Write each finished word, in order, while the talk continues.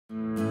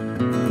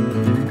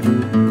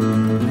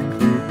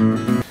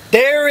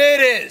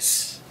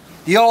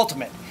the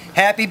ultimate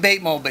happy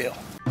bait mobile.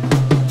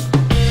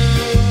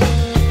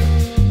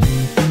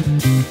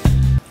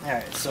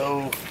 Alright,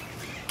 so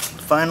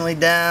finally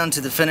down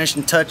to the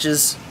finishing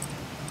touches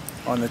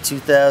on the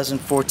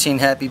 2014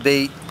 Happy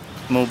Bait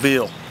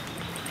Mobile.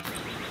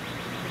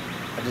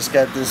 I just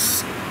got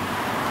this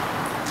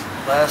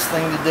last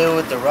thing to do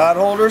with the rod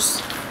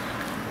holders.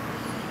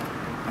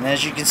 And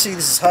as you can see,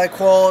 this is high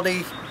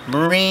quality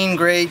marine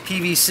grade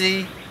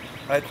PVC,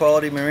 high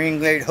quality marine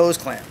grade hose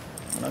clamp.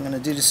 What I'm going to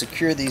do to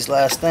secure these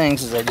last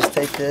things is I just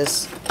take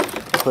this,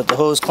 put the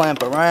hose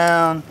clamp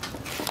around,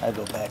 I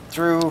go back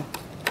through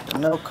the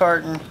milk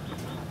carton.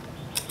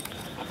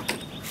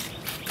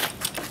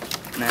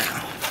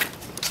 Now,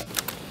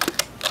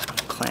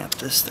 clamp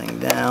this thing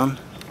down.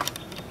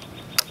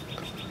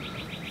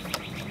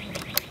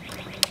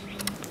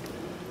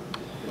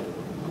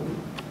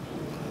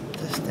 Clamp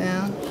this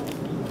down.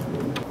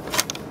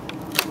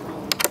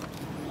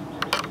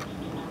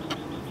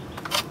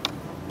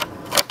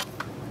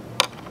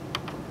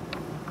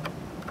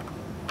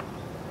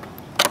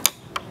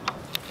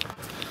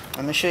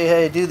 Let me show you how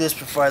you do this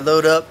before I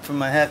load up for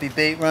my happy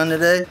bait run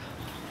today.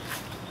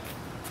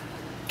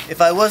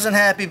 If I wasn't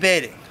happy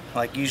baiting,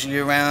 like usually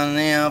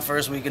around,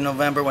 first week of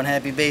November when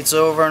happy bait's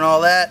over and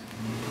all that,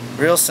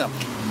 real simple.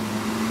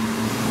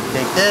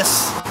 Take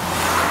this,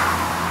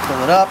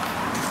 pull it up,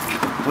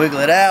 wiggle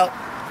it out.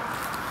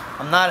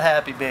 I'm not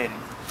happy baiting.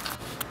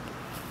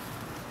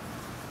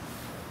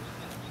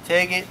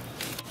 Take it,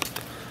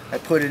 I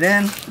put it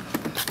in,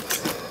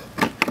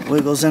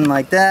 wiggles in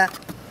like that.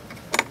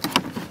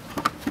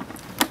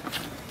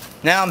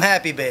 Now I'm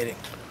happy baiting.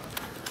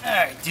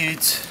 Alright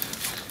dudes,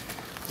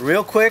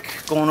 real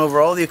quick, going over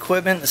all the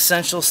equipment,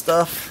 essential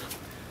stuff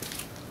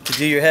to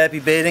do your happy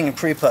baiting and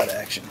pre-putt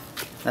action.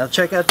 Now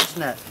check out this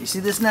net. You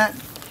see this net?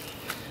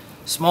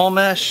 Small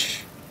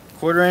mesh,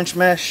 1/4 inch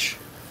mesh,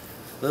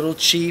 little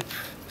cheap,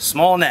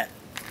 small net.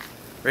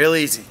 Real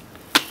easy.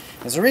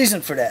 There's a reason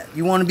for that.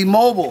 You want to be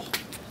mobile.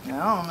 Now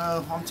I don't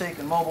know, I'm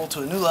taking mobile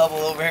to a new level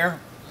over here.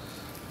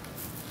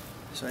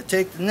 So I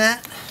take the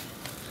net,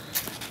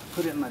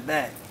 put it in my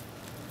bag.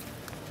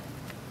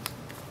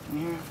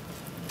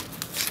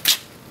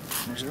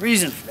 There's a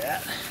reason for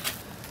that.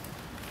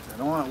 I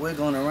don't want it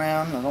wiggling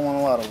around. I don't want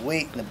a lot of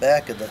weight in the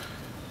back of the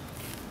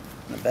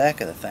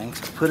thing.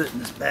 So I put it in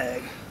this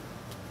bag.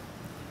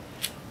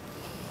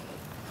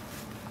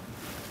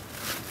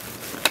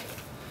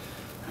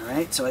 All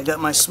right. So I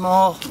got my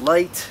small,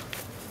 light,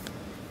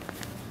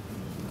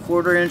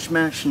 1/4 inch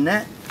mesh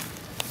net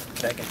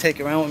that I can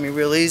take around with me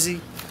real easy.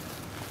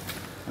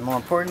 And more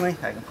importantly,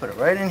 I can put it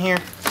right in here.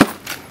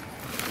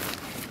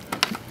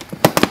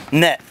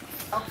 Net.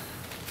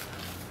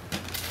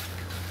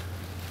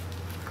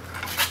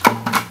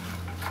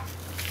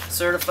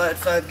 Certified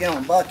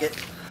 5-gallon bucket.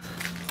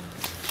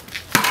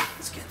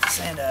 Let's get the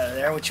sand out of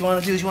there. What you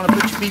want to do is you want to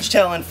put your beach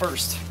towel in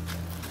first.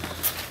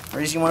 The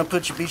reason you want to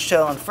put your beach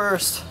towel in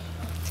first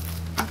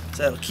is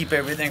that'll keep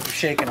everything from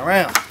shaking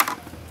around.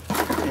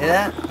 See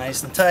that?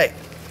 Nice and tight.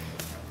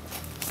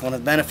 One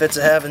of the benefits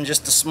of having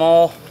just a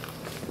small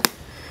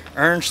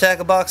orange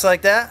tackle box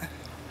like that,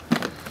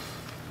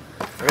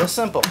 real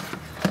simple.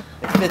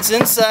 It fits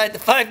inside the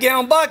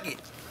 5-gallon bucket.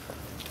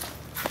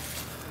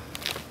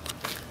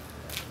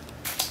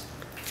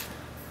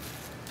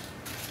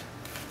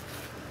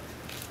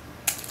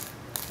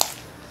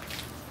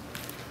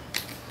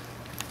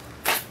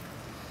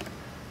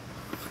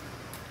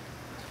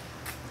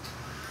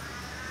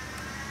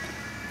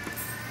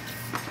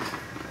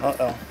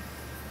 Uh-oh.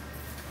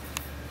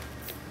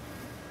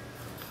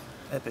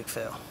 Epic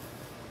fail.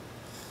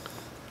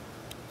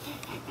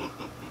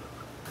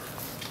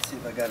 Let's see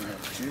if I got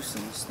enough juice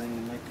in this thing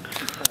to make it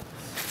two putts.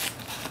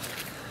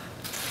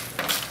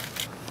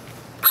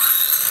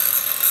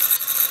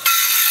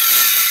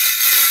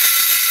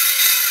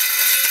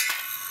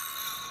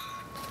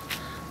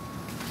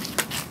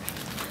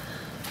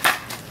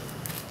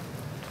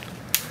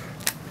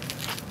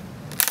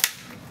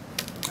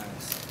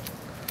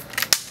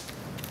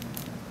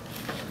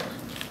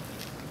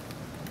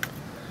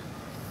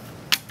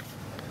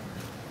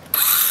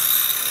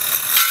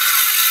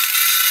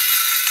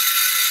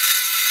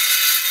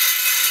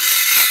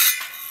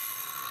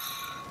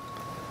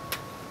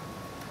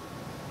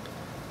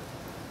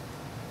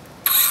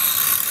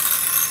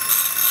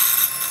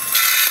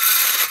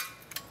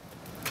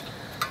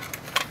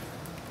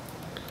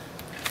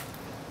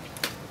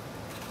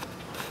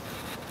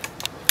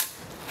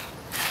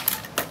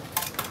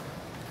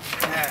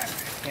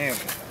 There we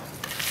go.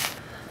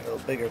 A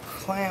little bigger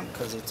clamp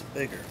because it's a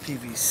bigger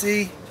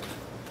PVC.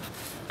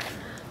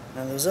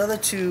 Now those other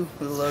two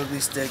little ugly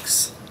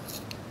sticks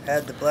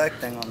had the black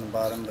thing on the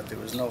bottom, but there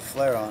was no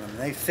flare on them.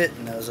 They fit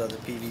in those other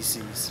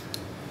PVCs.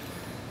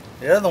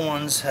 The other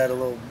ones had a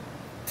little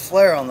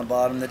flare on the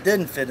bottom that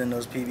didn't fit in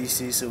those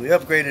PVCs, so we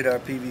upgraded our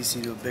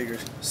PVC to a bigger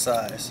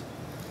size,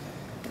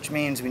 which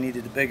means we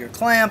needed a bigger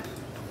clamp.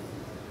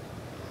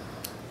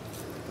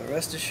 But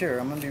rest assured,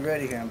 I'm going to be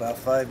ready here in about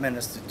 5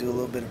 minutes to do a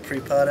little bit of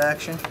pre-pot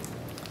action.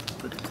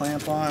 Put the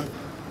clamp on.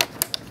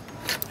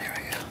 There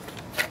we go.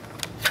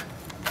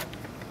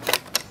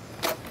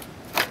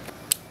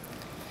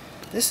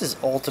 This is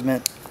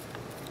ultimate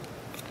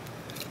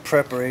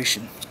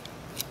preparation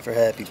for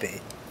happy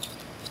bait.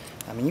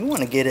 I mean, you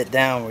want to get it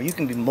down where you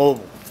can be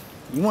mobile.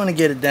 You want to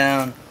get it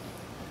down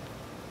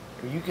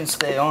where you can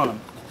stay on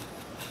them.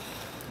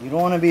 You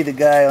don't want to be the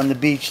guy on the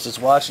beach that's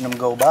watching them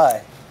go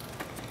by.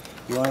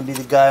 You want to be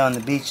the guy on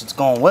the beach that's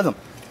going with them.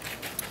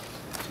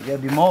 You got to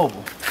be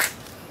mobile.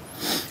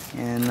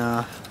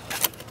 And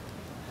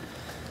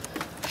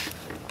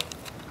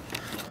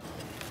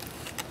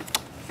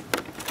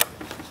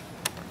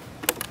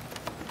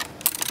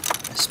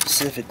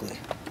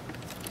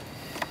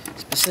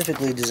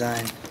specifically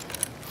designed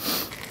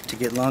to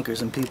get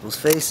lunkers in people's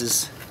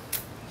faces.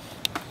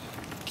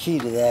 Key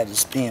to that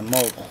is being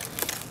mobile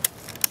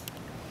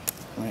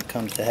when it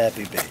comes to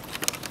happy bait.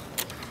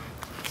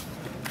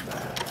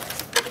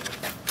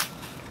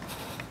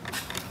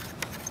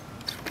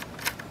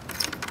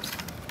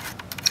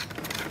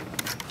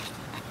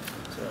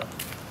 So,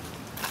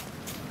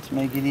 to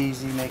make it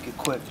easy, make it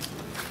quick.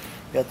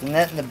 Got the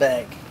net in the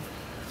bag.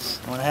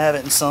 I want to have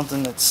it in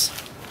something that's,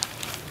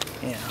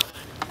 you know,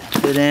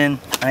 fit in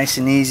nice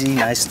and easy,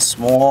 nice and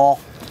small.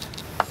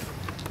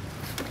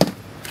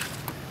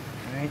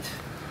 Alright,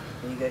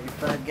 then you got your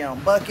 5-gallon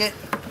bucket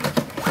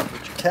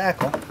with your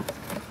tackle.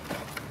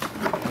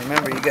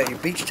 Remember, you got your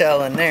beach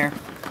towel in there.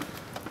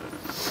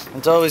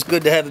 It's always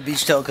good to have a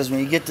beach towel because when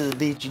you get to the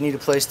beach, you need a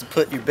place to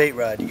put your bait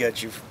rod. You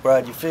got your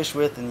rod you fish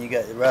with, and you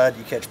got your rod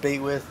you catch bait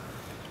with,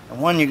 and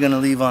one you're going to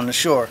leave on the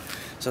shore.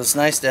 So it's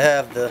nice to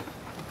have the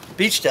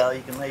beach towel.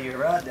 You can lay your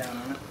rod down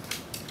on it.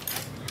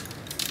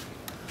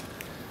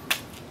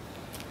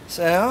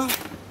 So,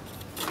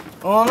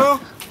 uno,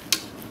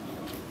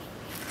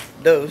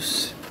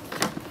 dos,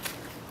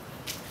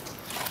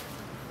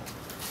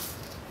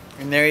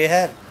 and there you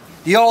have it.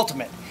 The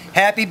ultimate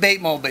happy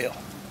bait mobile.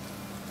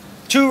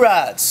 2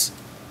 rods,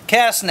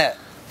 cast net,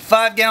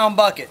 5-gallon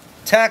bucket,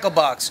 tackle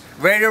box,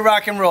 ready to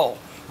rock and roll.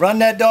 Run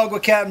that dog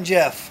with Captain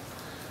Jeff.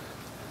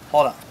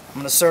 Hold on, I'm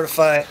gonna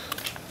certify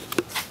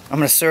my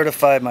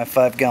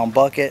 5-gallon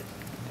bucket.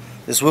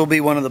 This will be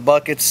one of the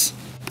buckets.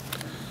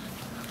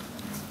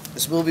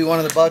 This will be one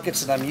of the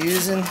buckets that I'm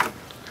using.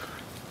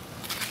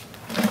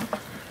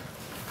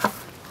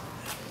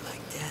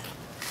 Like that.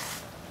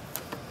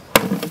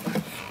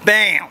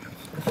 Bam!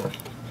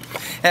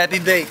 Happy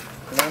bait.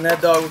 Run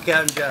that dog with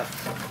Captain Jeff.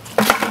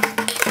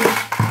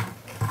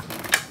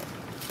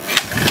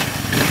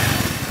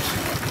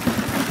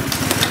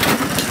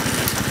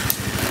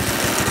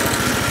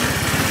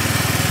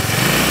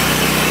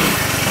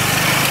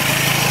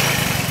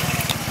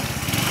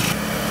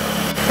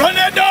 Run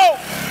that dog!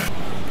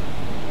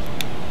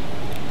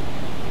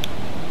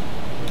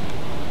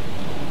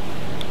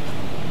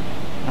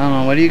 I don't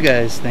know, what do you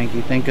guys think?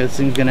 You think this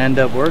thing's gonna end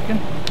up working?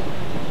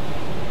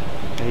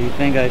 Or you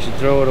think I should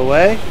throw it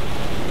away?